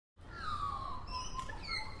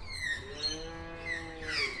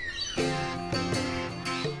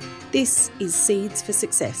This is Seeds for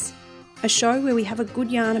Success, a show where we have a good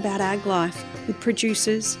yarn about ag life with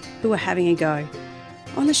producers who are having a go.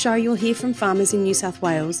 On the show, you'll hear from farmers in New South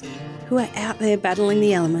Wales who are out there battling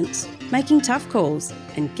the elements, making tough calls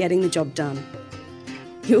and getting the job done.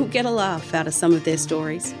 You'll get a laugh out of some of their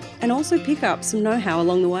stories and also pick up some know-how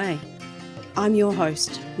along the way. I'm your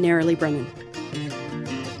host, Nerily Brennan.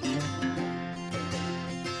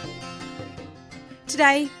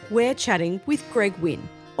 Today, we're chatting with Greg Wynne,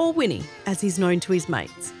 or Winnie, as he's known to his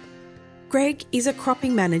mates. Greg is a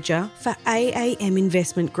cropping manager for AAM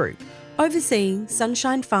Investment Group, overseeing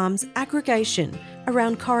Sunshine Farms aggregation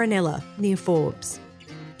around Coronella near Forbes.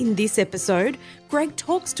 In this episode, Greg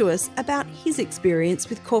talks to us about his experience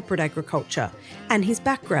with corporate agriculture and his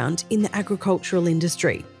background in the agricultural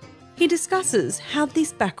industry. He discusses how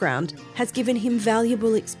this background has given him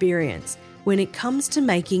valuable experience when it comes to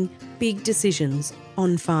making big decisions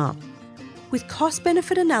on farm. With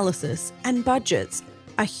cost-benefit analysis and budgets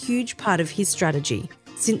a huge part of his strategy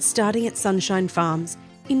since starting at Sunshine Farms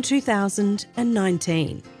in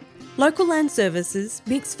 2019. Local Land Services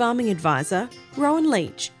Mixed Farming Advisor Rowan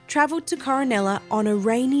Leach travelled to Coronella on a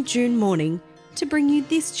rainy June morning to bring you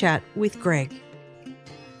this chat with Greg.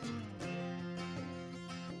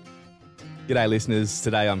 G'day listeners,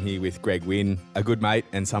 today I'm here with Greg Wynne, a good mate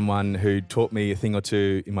and someone who taught me a thing or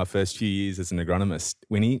two in my first few years as an agronomist.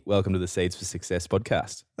 Winnie, welcome to the Seeds for Success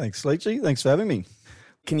podcast. Thanks, Leachy. Thanks for having me.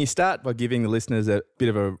 Can you start by giving the listeners a bit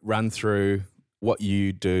of a run through what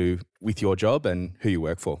you do with your job and who you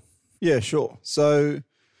work for? Yeah, sure. So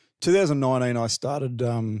 2019 I started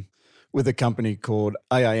with a company called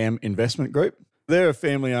AAM Investment Group. They're a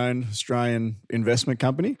family-owned Australian investment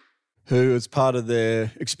company who, as part of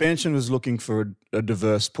their expansion, was looking for a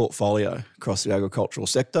diverse portfolio across the agricultural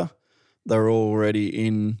sector. They were already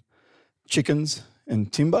in chickens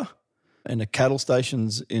and timber and the cattle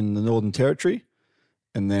stations in the Northern Territory.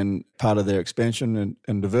 And then part of their expansion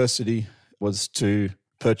and diversity was to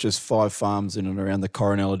purchase 5 farms in and around the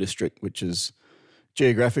Coronella district, which is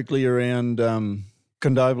geographically around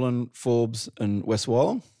Condobolin, Forbes and West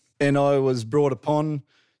Wyalong. And I was brought upon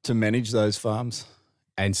to manage those farms.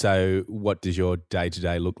 And so what does your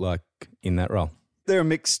day-to-day look like in that role? They're a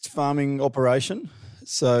mixed farming operation.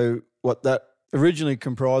 So what that originally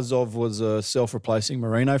comprised of was a self-replacing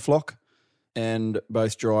merino flock and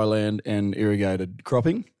both dry land and irrigated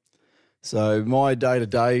cropping. So my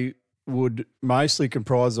day-to-day would mostly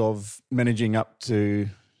comprise of managing up to,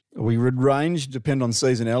 we would range, depend on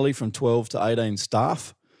seasonality, from 12 to 18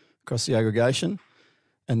 staff across the aggregation,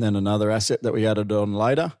 and then another asset that we added on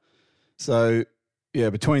later. So yeah,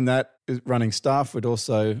 between that, running staff would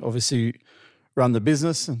also obviously run the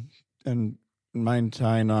business and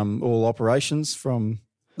maintain all operations from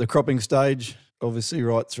the cropping stage, obviously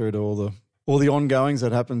right through to all the ongoings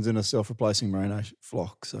that happens in a self-replacing merino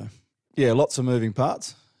flock. So yeah, lots of moving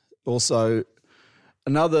parts. Also,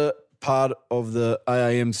 another part of the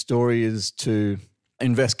AAM story is to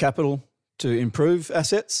invest capital to improve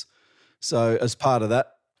assets. So as part of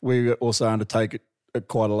that, we also undertake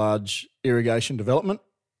quite a large irrigation development,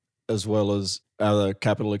 as well as other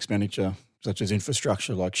capital expenditure such as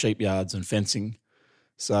infrastructure like sheep yards and fencing.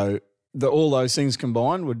 So all those things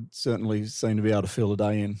combined would certainly seem to be able to fill a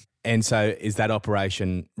day in. And so is that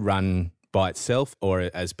operation run by itself or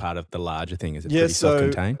as part of the larger thing? Is it pretty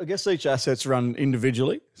self-contained? I guess each asset's run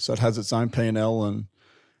individually, so it has its own P&L and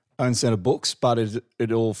own set of books, but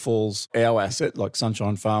it all falls, our asset, like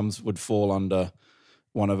Sunshine Farms, would fall under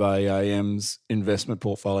one of AAM's investment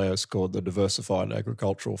portfolios called the Diversified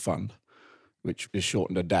Agricultural Fund, which is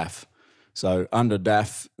shortened to DAF. So under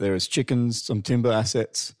DAF, there is chickens, some timber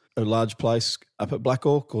assets, a large place up at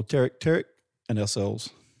Blackall called Terrick, and ourselves.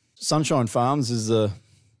 Sunshine Farms is the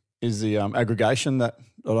aggregation that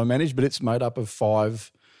I manage, but it's made up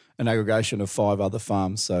of an aggregation of 5 other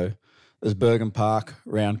farms. So there's Bergen Park,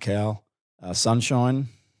 Round Cow, Sunshine,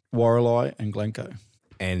 Warralai and Glencoe.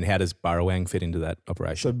 And how does Burrowang fit into that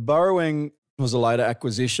operation? So Burrowang was a later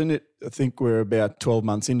acquisition. I think we're about 12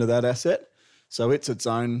 months into that asset. So it's its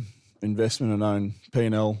own investment and own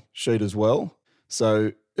P&L sheet as well.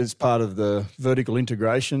 So it's part of the vertical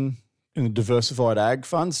integration in the Diversified Ag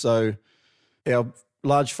Fund. So our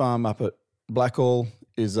large farm up at Blackall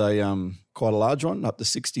is quite a large one, up to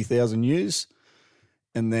 60,000 ewes.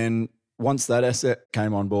 And then once that asset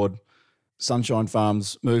came on board, Sunshine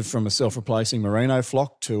Farms moved from a self-replacing merino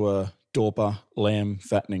flock to a Dorper lamb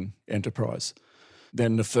fattening enterprise.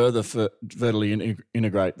 Then to further vertically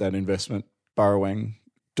integrate that investment, Burrowang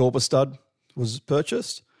Dorper stud was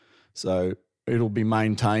purchased. So it'll be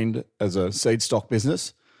maintained as a seed stock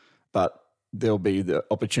business, but there'll be the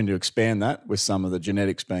opportunity to expand that with some of the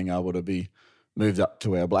genetics being able to be moved up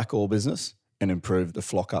to our Blackall business and improve the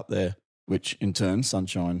flock up there, which in turn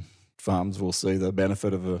Sunshine Farms will see the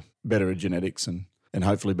benefit of a better genetics and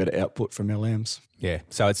hopefully better output from our lambs. Yeah.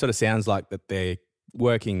 So it sort of sounds like that they're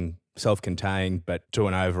working self-contained, but to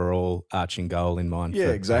an overall arching goal in mind. Yeah,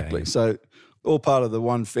 exactly. So all part of the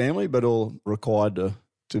one family, but all required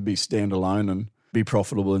to be standalone and be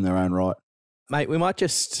profitable in their own right. Mate, we might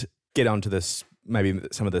just get onto this, maybe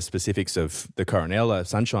some of the specifics of the Coronella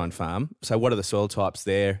Sunshine Farm. So what are the soil types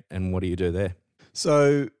there and what do you do there?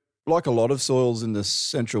 So like a lot of soils in the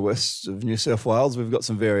central west of New South Wales, we've got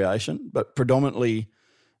some variation, but predominantly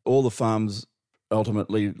all the farms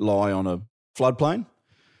ultimately lie on a floodplain.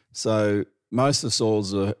 So most of the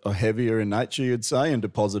soils are heavier in nature, you'd say, and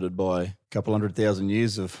deposited by a couple 100,000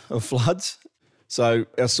 years of floods. So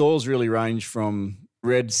our soils really range from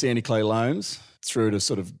red sandy clay loams through to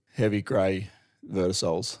sort of heavy grey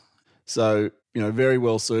vertisols. So, very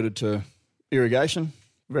well suited to irrigation,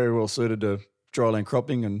 very well suited to dryland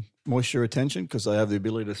cropping and moisture retention because they have the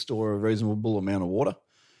ability to store a reasonable amount of water.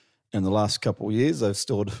 In the last couple of years, they've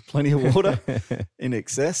stored plenty of water in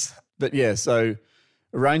excess. But yeah, so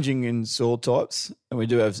ranging in soil types, and we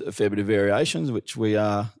do have a fair bit of variations, which we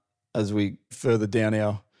are, as we further down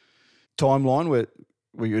our timeline, where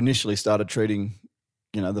we initially started treating,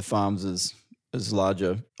 the farms as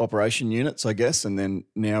larger operation units, I guess, and then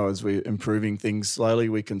now as we're improving things slowly,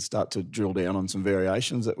 we can start to drill down on some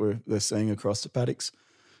variations that they're seeing across the paddocks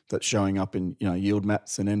that's showing up in, yield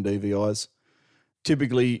maps and NDVIs.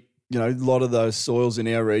 Typically, a lot of those soils in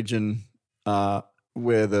our region are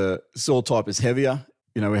where the soil type is heavier.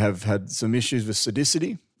 We have had some issues with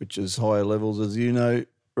sodicity, which is higher levels, as you know,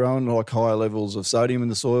 Rowan, like higher levels of sodium in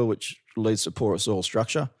the soil, which leads to poorer soil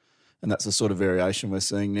structure. And that's the sort of variation we're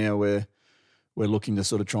seeing now where we're looking to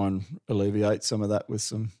sort of try and alleviate some of that with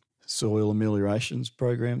some soil ameliorations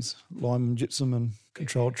programs, lime and gypsum and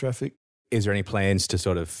controlled traffic. Is there any plans to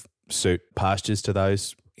sort of suit pastures to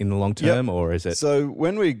those in the long term, or is it? So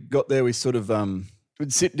when we got there, we sort of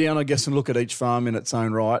would sit down, I guess, and look at each farm in its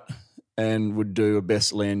own right and would do a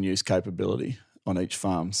best land use capability on each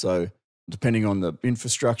farm. So depending on the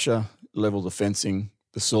infrastructure, levels of fencing,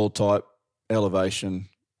 the soil type, elevation,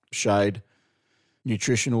 shade,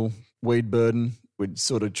 nutritional, weed burden, we'd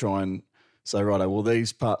sort of try and say, righto, well,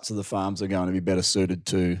 these parts of the farms are going to be better suited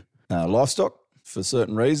to livestock for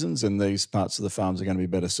certain reasons, and these parts of the farms are going to be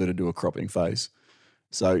better suited to a cropping phase.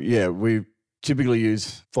 So, yeah, we typically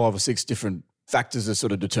use 5 or 6 different factors to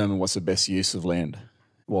sort of determine what's the best use of land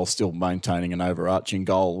while still maintaining an overarching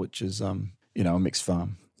goal, which is, a mixed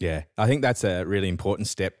farm. Yeah, I think that's a really important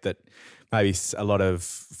step that maybe a lot of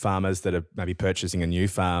farmers that are maybe purchasing a new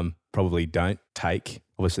farm probably don't take.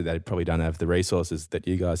 Obviously, they probably don't have the resources that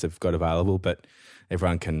you guys have got available, but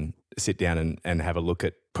everyone can sit down and have a look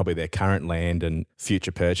at probably their current land and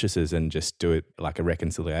future purchases and just do it like a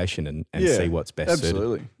reconciliation and see what's best suited.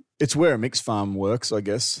 Absolutely. It's where a mixed farm works, I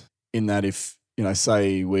guess, in that if,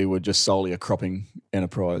 say we were just solely a cropping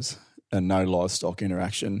enterprise and no livestock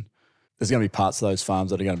interaction, there's going to be parts of those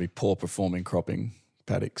farms that are going to be poor performing cropping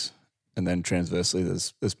paddocks. And then transversely,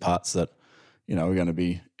 there's parts that, are going to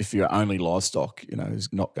be, if you're only livestock,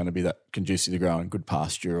 is not going to be that conducive to growing good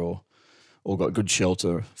pasture or got good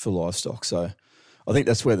shelter for livestock. So I think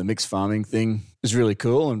that's where the mixed farming thing is really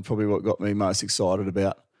cool and probably what got me most excited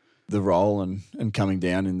about the role and coming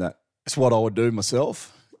down in that. It's what I would do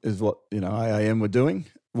myself, is what, AAM were doing.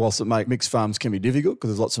 Whilst mixed farms can be difficult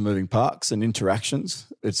because there's lots of moving parts and interactions,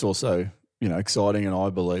 it's also, exciting and I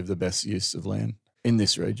believe the best use of land in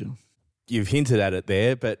this region. You've hinted at it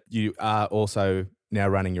there, but you are also now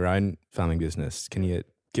running your own farming business. Can you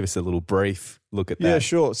give us a little brief look at that? Yeah,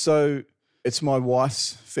 sure. So it's my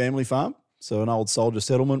wife's family farm, so an old soldier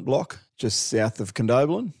settlement block just south of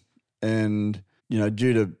Condobolin. And,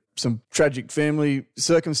 due to some tragic family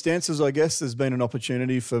circumstances, I guess, there's been an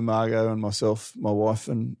opportunity for Margot and myself, my wife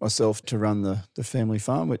and myself, to run the family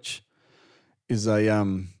farm, which is a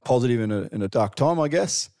positive in a dark time, I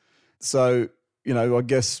guess. So, I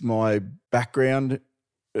guess my background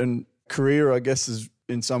and career, I guess, is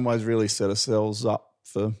in some ways really set ourselves up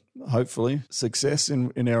for hopefully success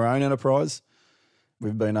in our own enterprise.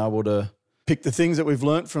 We've been able to pick the things that we've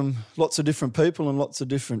learnt from lots of different people and lots of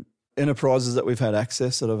different enterprises that I've had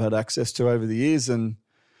access to over the years. And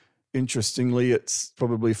interestingly, it's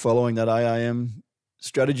probably following that AAM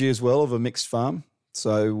strategy as well of a mixed farm.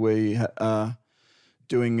 So we are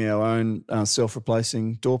doing our own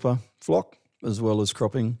self-replacing Dorper flock as well as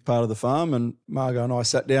cropping part of the farm. And Margot and I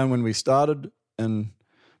sat down when we started and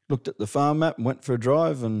looked at the farm map and went for a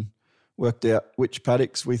drive and worked out which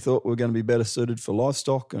paddocks we thought were going to be better suited for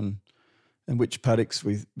livestock and which paddocks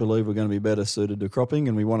we believe were going to be better suited to cropping.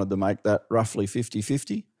 And we wanted to make that roughly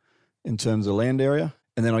 50-50 in terms of land area.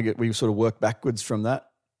 And then we sort of work backwards from that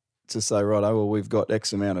to say, right, oh, well, we've got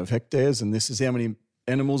X amount of hectares and this is how many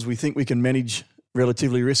animals we think we can manage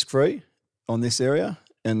relatively risk-free on this area.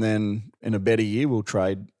 And then in a better year, we'll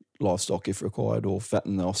trade livestock if required or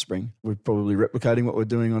fatten the offspring. We're probably replicating what we're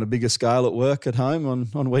doing on a bigger scale at work at home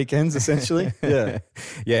on weekends, essentially. Yeah.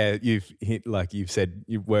 Yeah, you've said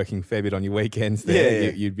you're working a fair bit on your weekends there.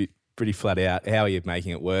 Yeah. You'd be pretty flat out. How are you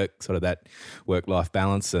making it work, sort of that work-life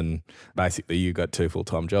balance? And basically you've got 2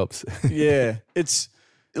 full-time jobs. Yeah, it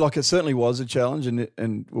certainly was a challenge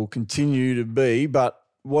and will continue to be. But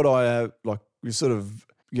what I have, we sort of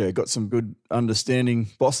got some good understanding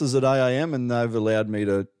bosses at AAM, and they've allowed me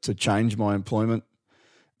to change my employment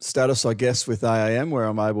status, I guess, with AAM, where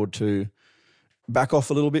I'm able to back off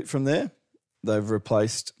a little bit from there. They've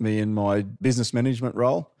replaced me in my business management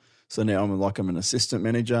role. So now I'm an assistant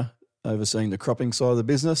manager overseeing the cropping side of the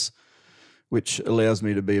business, which allows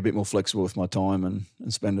me to be a bit more flexible with my time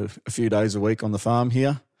and spend a few days a week on the farm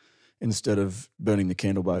here instead of burning the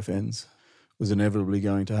candle both ends. Was inevitably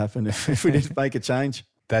going to happen if we didn't make a change.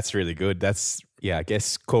 That's really good. I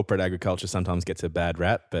guess corporate agriculture sometimes gets a bad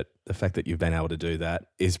rap, but the fact that you've been able to do that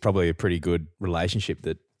is probably a pretty good relationship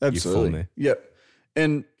that you've formed there. Yep.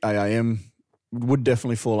 And AAM would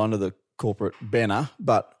definitely fall under the corporate banner,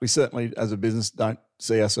 but we certainly as a business don't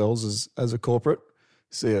see ourselves as a corporate.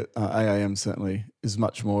 AAM certainly is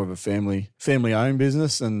much more of a family-owned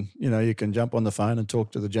business, and, you can jump on the phone and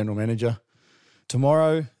talk to the general manager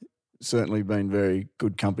tomorrow. Certainly been very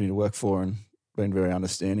good company to work for and been very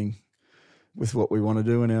understanding with what we want to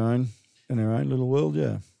do in our own little world,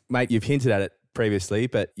 yeah. Mate, you've hinted at it previously,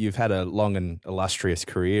 but you've had a long and illustrious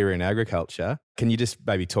career in agriculture. Can you just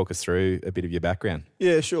maybe talk us through a bit of your background?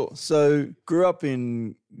 Yeah, sure. So grew up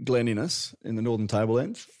in Glen Innes in the Northern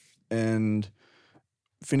Tablelands and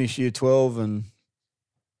finished year 12 and,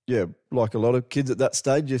 like a lot of kids at that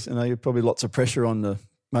stage, you're probably lots of pressure on to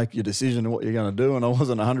make your decision on what you're going to do, and I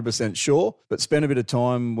wasn't 100% sure, but spent a bit of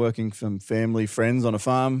time working from family, friends on a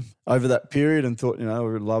farm over that period and thought, I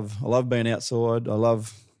love being outside, I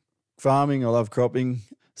love farming, I love cropping,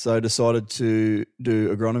 so decided to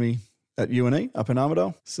do agronomy at UNE up in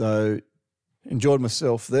Armidale. So enjoyed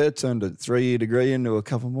myself there, turned a 3-year degree into a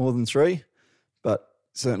couple more than 3, but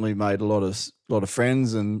certainly made a lot of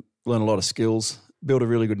friends and learned a lot of skills, built a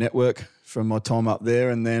really good network from my time up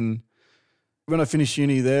there, and then when I finished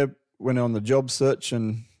uni there, went on the job search,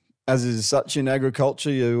 and as is such in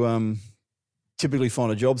agriculture, you typically find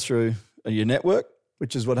a job through your network,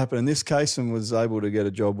 which is what happened in this case, and was able to get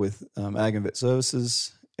a job with Ag and Vet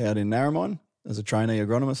Services out in Narromine as a trainee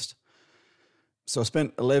agronomist. So I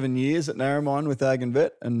spent 11 years at Narromine with Ag and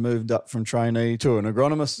Vet and moved up from trainee to an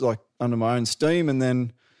agronomist, under my own steam, and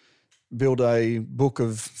then built a book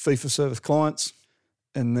of fee-for-service clients,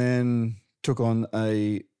 and then took on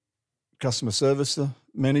a customer service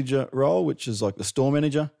manager role, which is like the store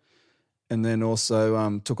manager, and then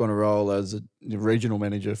also took on a role as a regional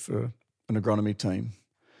manager for an agronomy team.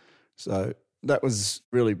 So that was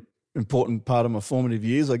really important part of my formative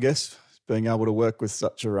years, I guess, being able to work with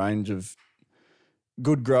such a range of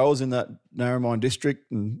good growers in that Narromine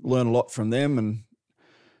district and learn a lot from them. And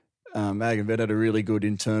Ag and Vet had a really good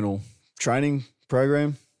internal training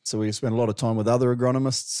program. So we spent a lot of time with other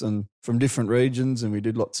agronomists and from different regions, and we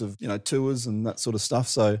did lots of, tours and that sort of stuff.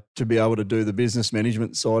 So to be able to do the business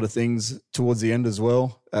management side of things towards the end as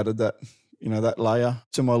well, added that, that layer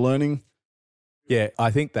to my learning. Yeah, I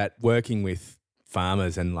think that working with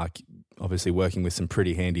farmers and obviously working with some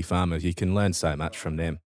pretty handy farmers, you can learn so much from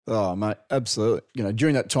them. Oh, mate, absolutely.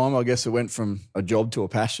 During that time, I guess it went from a job to a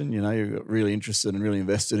passion. You got really interested and really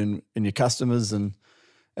invested in your customers and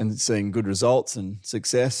seeing good results and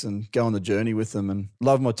success and go on the journey with them, and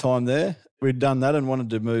loved my time there. We'd done that and wanted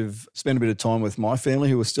to spend a bit of time with my family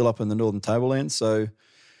who was still up in the Northern Tablelands. So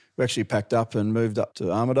we actually packed up and moved up to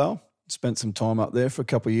Armidale, spent some time up there for a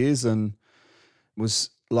couple of years, and was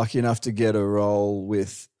lucky enough to get a role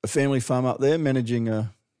with a family farm up there managing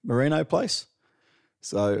a merino place.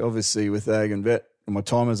 So obviously with Ag and Vet, my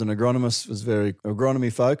time as an agronomist was very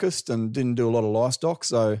agronomy focused and didn't do a lot of livestock.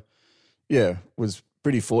 So was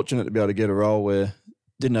pretty fortunate to be able to get a role where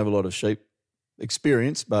didn't have a lot of sheep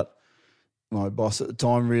experience, but my boss at the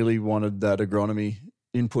time really wanted that agronomy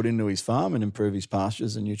input into his farm and improve his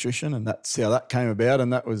pastures and nutrition, and that's how that came about,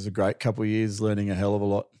 and that was a great couple of years learning a hell of a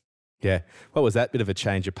lot. Yeah. What was that bit of a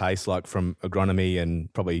change of pace like from agronomy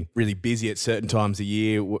and probably really busy at certain times of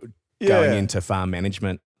year going into farm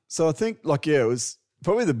management? So I think it was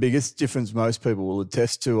probably the biggest difference most people will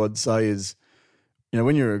attest to, I'd say, is,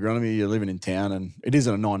 when you're agronomy, you're living in town and it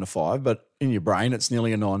isn't a 9 to 5, but in your brain it's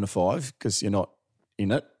nearly a 9 to 5 because you're not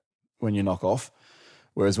in it when you knock off.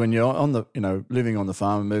 Whereas when you're on the, living on the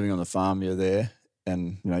farm and moving on the farm, you're there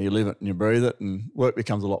and, you live it and you breathe it, and work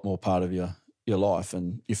becomes a lot more part of your life,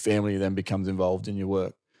 and your family then becomes involved in your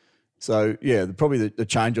work. So, yeah, probably the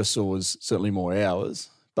change I saw was certainly more hours,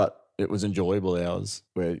 but it was enjoyable hours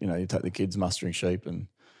where, you take the kids mustering sheep and,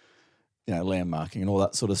 land marking and all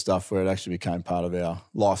that sort of stuff, where it actually became part of our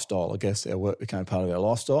lifestyle. I guess our work became part of our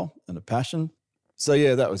lifestyle and a passion. So,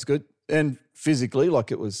 yeah, that was good. And physically,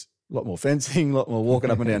 it was a lot more fencing, a lot more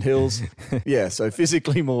walking up and down hills. Yeah, so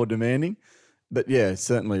physically more demanding. But, yeah,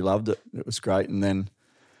 certainly loved it. It was great. And then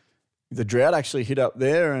the drought actually hit up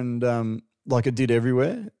there and like it did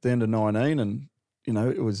everywhere at the end of 19, and,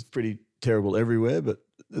 it was pretty terrible everywhere, but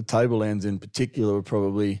the tablelands in particular were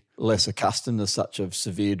probably less accustomed to such a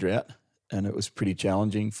severe drought, and it was pretty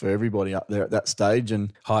challenging for everybody up there at that stage.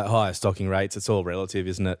 And higher stocking rates, it's all relative,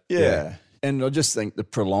 isn't it? Yeah. And I just think the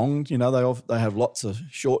prolonged, they have lots of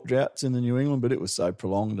short droughts in the New England, but it was so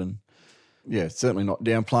prolonged, and, yeah, certainly not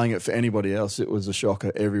downplaying it for anybody else. It was a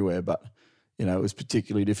shocker everywhere, but, it was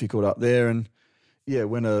particularly difficult up there. And, yeah,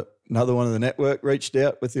 when another one of the network reached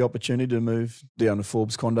out with the opportunity to move down to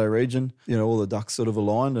Forbes Condo region, all the ducks sort of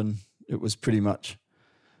aligned, and it was pretty much,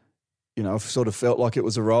 I sort of felt like it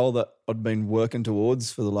was a role that I'd been working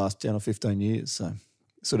towards for the last 10 or 15 years. So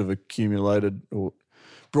sort of accumulated or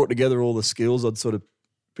brought together all the skills I'd sort of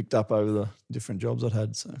picked up over the different jobs I'd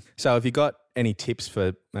had. So have you got any tips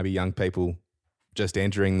for maybe young people just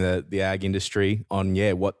entering the ag industry on,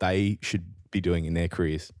 what they should be doing in their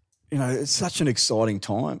careers? It's such an exciting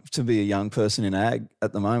time to be a young person in ag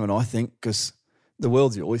at the moment, I think, because the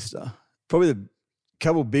world's your oyster. Probably the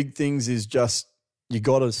couple big things is just you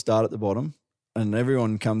got to start at the bottom, and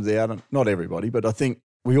everyone comes out, and not everybody, but I think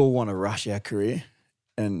we all want to rush our career,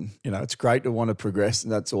 and, it's great to want to progress,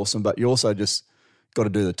 and that's awesome, but you also just got to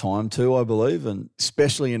do the time too, I believe, and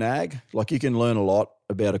especially in ag. You can learn a lot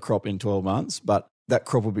about a crop in 12 months, but that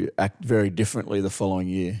crop will act very differently the following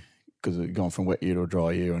year, because it's gone from wet year to a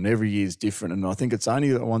dry year, and every year is different. And I think it's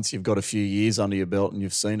only that once you've got a few years under your belt and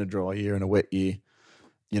you've seen a dry year and a wet year,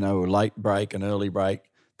 a late break, an early break,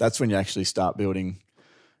 that's when you actually start building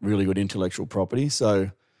really good intellectual property. So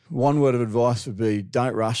one word of advice would be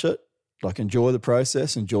don't rush it. Enjoy the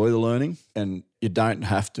process, enjoy the learning, and you don't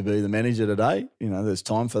have to be the manager today. There's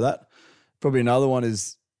time for that. Probably another one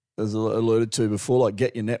is, as I alluded to before,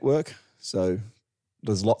 get your network. So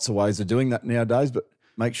there's lots of ways of doing that nowadays, but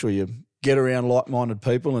make sure you get around like-minded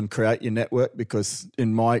people and create your network, because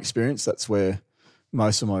in my experience, that's where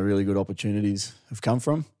most of my really good opportunities have come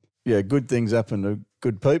from. Yeah, good things happen to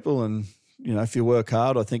good people, and, if you work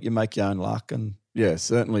hard, I think you make your own luck. And, yeah,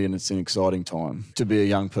 certainly, and it's an exciting time to be a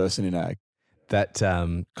young person in ag. That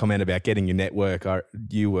comment about getting your network,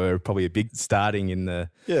 you were probably a big starting in the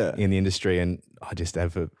industry, and I just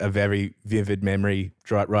have a very vivid memory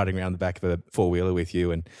riding around the back of a four-wheeler with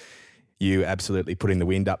you, and you absolutely putting the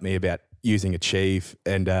wind up me about using Achieve,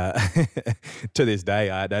 and to this day,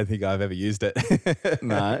 I don't think I've ever used it.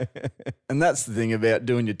 No. And that's the thing about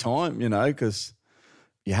doing your time, because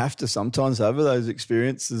you have to sometimes have those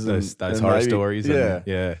experiences. Those horror stories.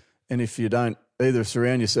 Yeah. And if you don't either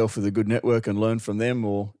surround yourself with a good network and learn from them,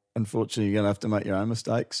 or unfortunately you're going to have to make your own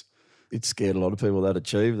mistakes. It scared a lot of people that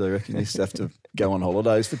Achieve. They reckon you just have to go on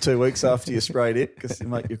holidays for 2 weeks after you sprayed it, because you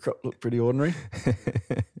make your crop look pretty ordinary.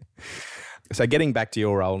 So getting back to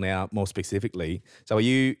your role now more specifically, so are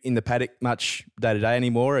you in the paddock much day-to-day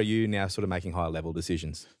anymore, or are you now sort of making higher-level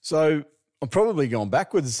decisions? So I'm probably gone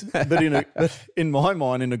backwards, but in my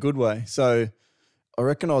mind, in a good way. So I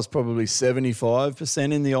reckon I was probably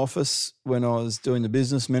 75% in the office when I was doing the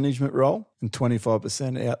business management role, and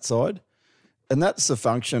 25% outside. And that's a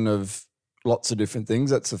function of lots of different things.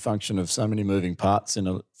 That's a function of so many moving parts in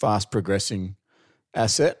a fast progressing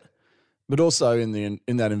asset, but also in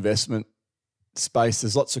that investment space,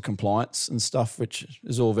 there's lots of compliance and stuff, which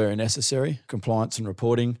is all very necessary, compliance and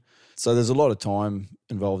reporting. So there's a lot of time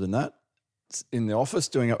involved in that. It's in the office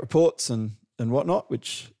doing up reports and whatnot,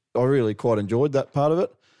 which I really quite enjoyed that part of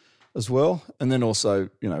it as well. And then also,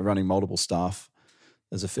 running multiple staff,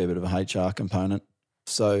 there's a fair bit of a HR component.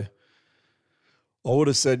 So I would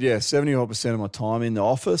have said, 75% of my time in the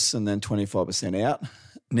office and then 25% out.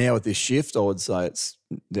 Now with this shift, I would say it's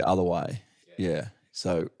the other way. Yeah.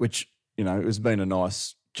 So, which, it has been a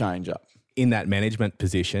nice change up. In that management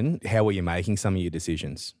position, how were you making some of your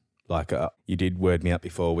decisions? You did word me up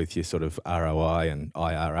before with your sort of ROI and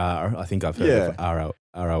IRR. I think I've heard of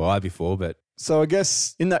ROI before, but... So I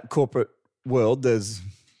guess in that corporate world, there's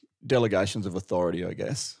delegations of authority, I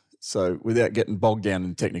guess. So without getting bogged down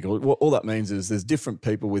in technical, all that means is there's different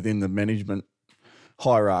people within the management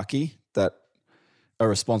hierarchy that are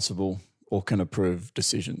responsible or can approve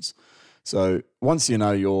decisions. So once you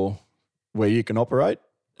know where you can operate,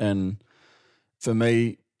 and for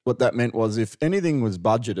me, what that meant was if anything was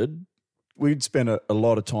budgeted, we'd spend a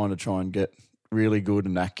lot of time to try and get really good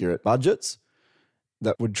and accurate budgets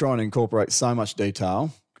that would try and incorporate so much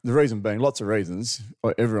detail. The reason being, lots of reasons,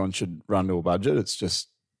 everyone should run to a budget. It's just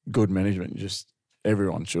good management. Just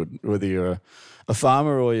everyone should, whether you're a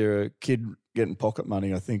farmer or you're a kid getting pocket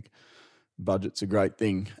money. I think budget's a great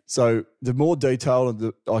thing. So the more detail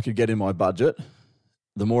that I could get in my budget,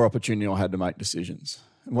 the more opportunity I had to make decisions.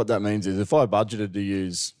 And what that means is if I budgeted to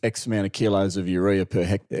use X amount of kilos of urea per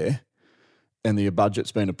hectare and the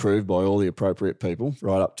budget's been approved by all the appropriate people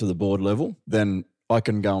right up to the board level, then I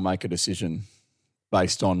can go and make a decision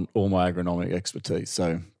based on all my agronomic expertise.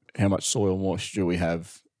 So how much soil moisture we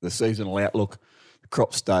have, the seasonal outlook, the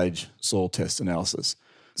crop stage, soil test analysis.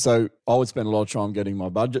 So I would spend a lot of time getting my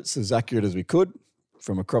budgets as accurate as we could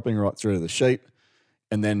from a cropping right through to the sheep.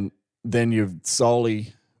 And then you've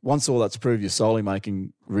solely, once all that's approved, you're solely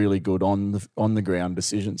making really good on the ground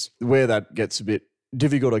decisions. Where that gets a bit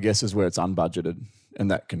difficult, I guess, is where it's unbudgeted. And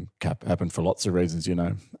that can happen for lots of reasons.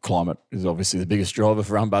 Climate is obviously the biggest driver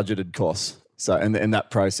for unbudgeted costs. So, and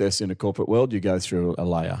that process in a corporate world, you go through a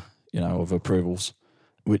layer, of approvals,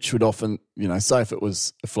 which would often, say if it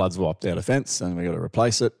was a floods wiped out a fence and we got to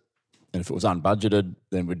replace it, and if it was unbudgeted,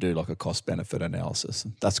 then we'd do like a cost benefit analysis.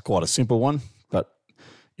 That's quite a simple one, but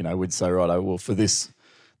we'd say, right, well, for this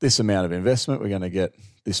amount of investment, we're going to get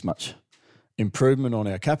this much improvement on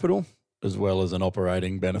our capital as well as an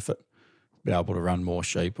operating benefit, be able to run more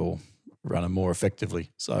sheep or run them more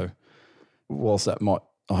effectively. So whilst that might,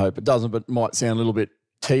 I hope it doesn't, but might sound a little bit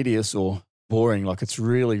tedious or boring, like it's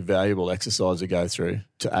really valuable exercise to go through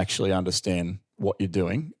to actually understand what you're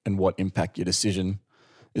doing and what impact your decision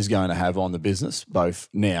is going to have on the business, both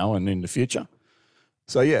now and in the future.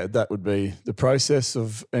 So yeah, that would be the process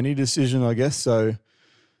of any decision, I guess. So,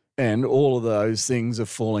 and all of those things are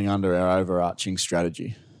falling under our overarching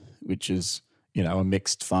strategy, which is, a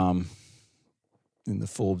mixed farm in the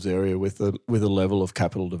Forbes area with a level of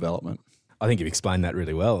capital development. I think you've explained that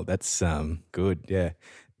really well. That's good, yeah.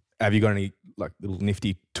 Have you got any like little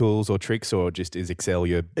nifty tools or tricks, or just is Excel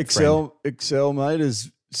your friend? Excel, mate,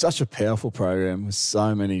 is such a powerful program with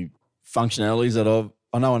so many functionalities that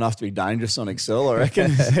I know enough to be dangerous on Excel, I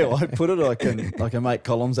reckon. Is how I put it. I can make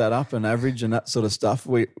columns add up and average and that sort of stuff.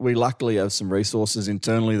 We luckily have some resources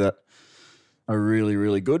internally that are really,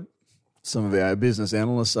 really good. Some of our business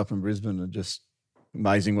analysts up in Brisbane are just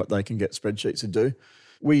amazing what they can get spreadsheets to do.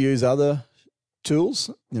 We use other tools,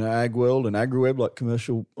 AgWorld and AgriWeb, like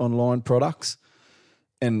commercial online products,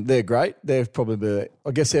 and they're great. They're probably,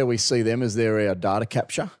 I guess how we see them is they're our data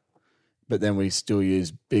capture, but then we still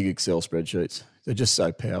use big Excel spreadsheets. They're just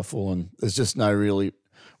so powerful, and there's just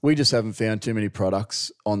we just haven't found too many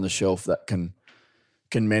products on the shelf that can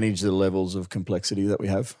manage the levels of complexity that we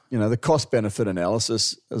have. The cost benefit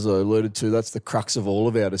analysis, as I alluded to, that's the crux of all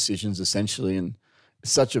of our decisions essentially, and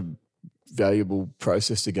it's such a valuable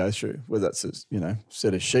process to go through, whether it's a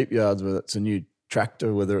set of sheep yards, whether it's a new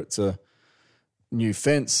tractor, whether it's a new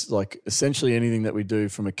fence, like essentially anything that we do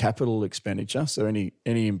from a capital expenditure. So any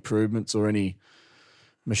improvements or any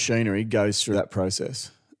machinery goes through that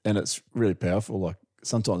process, and it's really powerful. Like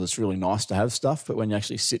sometimes it's really nice to have stuff, but when you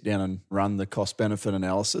actually sit down and run the cost benefit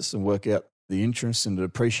analysis and work out the interest and the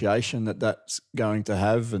depreciation that's going to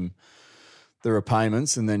have and the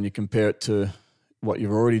repayments, and then you compare it to what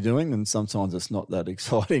you're already doing, and sometimes it's not that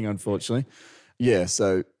exciting, unfortunately. Yeah,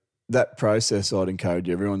 so that process, I'd encourage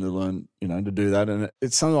everyone to learn, to do that. And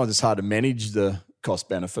sometimes it's hard to manage the cost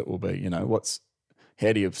benefit will be,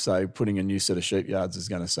 how do you say putting a new set of sheep yards is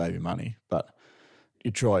going to save you money? But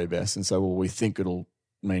you try your best and say, well, we think it'll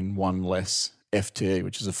mean one less FTE,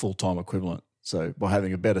 which is a full-time equivalent. So by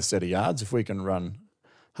having a better set of yards, if we can run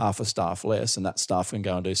half a staff less and that staff can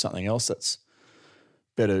go and do something else that's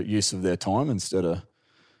better use of their time instead of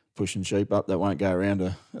pushing sheep up that won't go around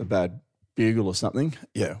a bad bugle or something.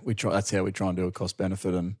 Yeah, that's how we try and do a cost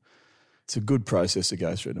benefit, and it's a good process to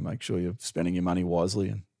go through to make sure you're spending your money wisely.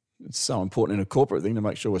 And it's so important in a corporate thing to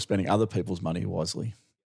make sure we're spending other people's money wisely.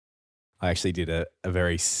 I actually did a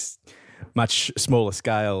very much smaller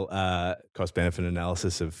scale cost benefit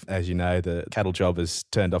analysis of, as you know, the cattle job has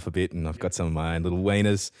turned off a bit, and I've got some of my own little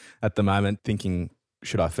weaners at the moment, thinking,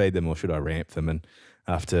 should I feed them or should I ramp them? And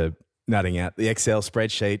after nutting out the Excel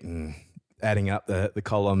spreadsheet and adding up the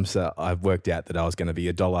columns, I've worked out that I was going to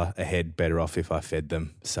be $1 a head better off if I fed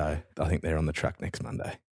them. So I think they're on the truck next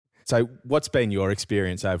Monday. So what's been your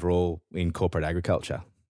experience overall in corporate agriculture?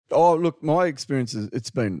 Oh, look, my experience is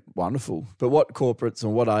it's been wonderful. But what corporates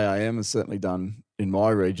and what AAM has certainly done in my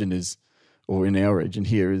region is, or in our region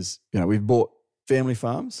here is, we've bought family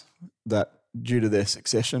farms that due to their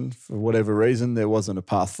succession, for whatever reason, there wasn't a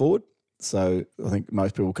path forward. So I think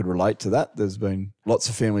most people could relate to that. There's been lots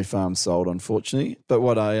of family farms sold, unfortunately. But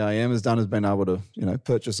what AAM has done has been able to,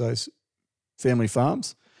 purchase those family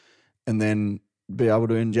farms and then be able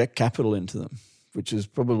to inject capital into them, which is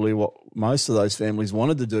probably what most of those families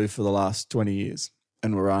wanted to do for the last 20 years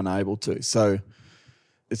and were unable to. So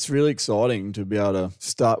it's really exciting to be able to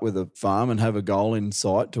start with a farm and have a goal in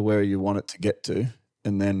sight to where you want it to get to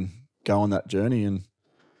and then go on that journey and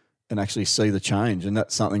actually see the change. And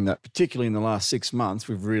that's something that particularly in the last 6 months,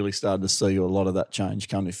 we've really started to see a lot of that change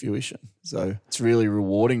come to fruition. So it's really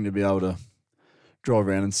rewarding to be able to drive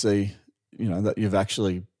around and see, that you've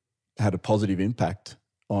actually had a positive impact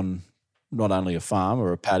on not only a farm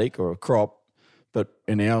or a paddock or a crop, but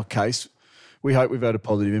in our case, we hope we've had a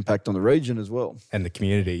positive impact on the region as well. And the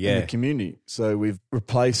community, yeah. And the community. So we've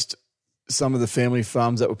replaced some of the family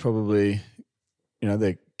farms that were probably,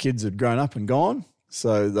 their kids had grown up and gone,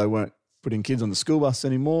 so they weren't putting kids on the school bus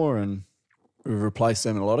anymore, and we've replaced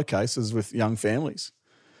them in a lot of cases with young families.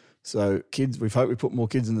 So kids, we hope we put more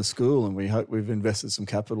kids in the school, and we hope we've invested some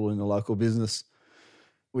capital in the local business.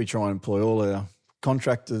 We try and employ all our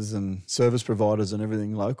contractors and service providers and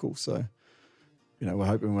everything local. So, we're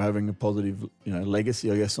hoping we're having a positive, legacy,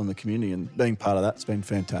 I guess, on the community, and being part of that's been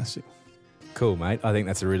fantastic. Cool, mate. I think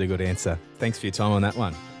that's a really good answer. Thanks for your time on that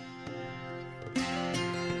one.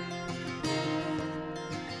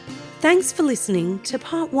 Thanks for listening to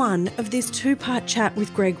part 1 of this 2-part chat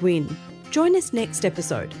with Greg Wynn. Join us next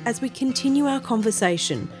episode as we continue our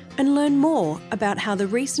conversation and learn more about how the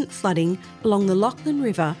recent flooding along the Lachlan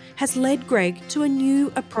River has led Greg to a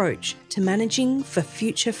new approach to managing for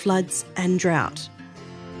future floods and drought.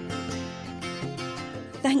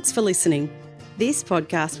 Thanks for listening. This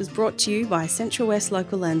podcast was brought to you by Central West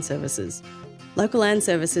Local Land Services. Local Land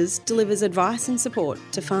Services delivers advice and support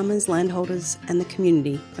to farmers, landholders and the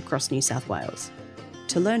community across New South Wales.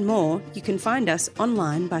 To learn more, you can find us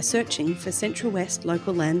online by searching for Central West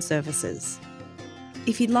Local Land Services.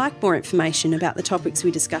 If you'd like more information about the topics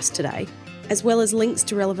we discussed today, as well as links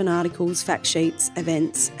to relevant articles, fact sheets,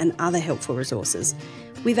 events and other helpful resources,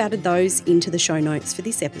 we've added those into the show notes for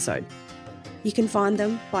this episode. You can find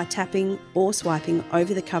them by tapping or swiping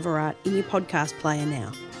over the cover art in your podcast player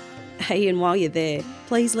now. Hey, and while you're there,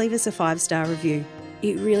 please leave us a 5-star review.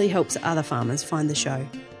 It really helps other farmers find the show.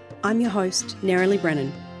 I'm your host, Nerily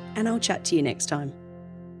Brennan, and I'll chat to you next time.